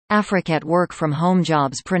Afrekete work from home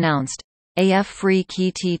jobs pronounced Afrekete.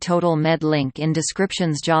 Kee Tee total med link in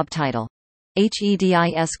descriptions. Job title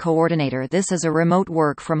HEDIS Coordinator. This is a remote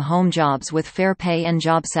work from home jobs with fair pay and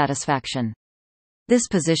job satisfaction. This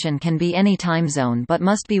position can be any time zone but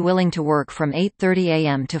must be willing to work from 8:30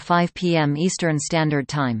 a.m. to 5 p.m. Eastern Standard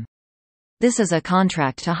Time. This is a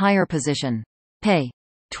contract to hire position. Pay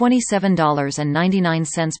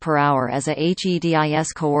 $27.99 per hour. As a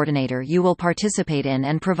HEDIS coordinator, you will participate in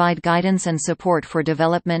and provide guidance and support for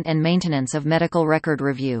development and maintenance of medical record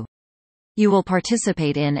review. You will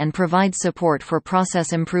participate in and provide support for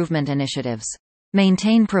process improvement initiatives.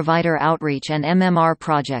 Maintain provider outreach and MMR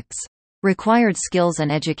projects. Required skills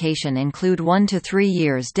and education include 1 to 3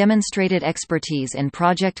 years demonstrated expertise in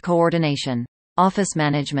project coordination, office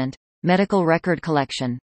management, medical record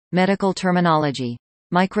collection, medical terminology,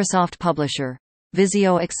 Microsoft Publisher,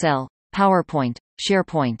 Visio, Excel, PowerPoint,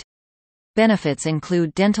 SharePoint. Benefits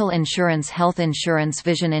include dental insurance, health insurance,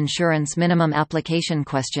 vision insurance. Minimum application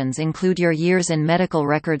questions include your years in medical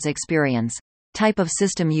records experience, type of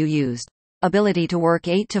system you used, ability to work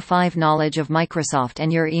 8 to 5, knowledge of Microsoft,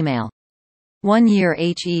 and your email. 1 year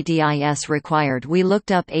HEDIS required. We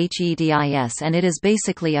looked up HEDIS and it is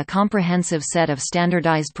basically a comprehensive set of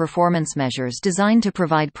standardized performance measures designed to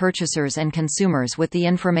provide purchasers and consumers with the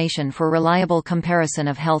information for reliable comparison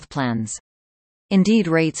of health plans. Indeed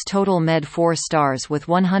rates total med 4 stars, with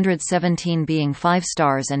 117 being 5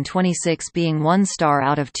 stars and 26 being 1 star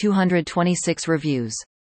out of 226 reviews.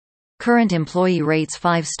 Current employee rates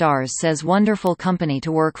 5 stars, says wonderful company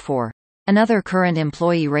to work for. Another current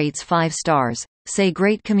employee rates 5 stars, say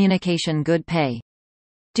great communication, good pay.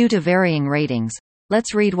 Due to varying ratings,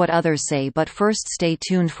 let's read what others say, but first stay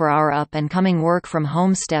tuned for our up-and-coming work from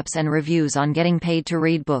home steps and reviews on getting paid to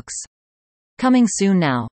read books. Coming soon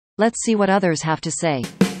now. Let's see what others have to say.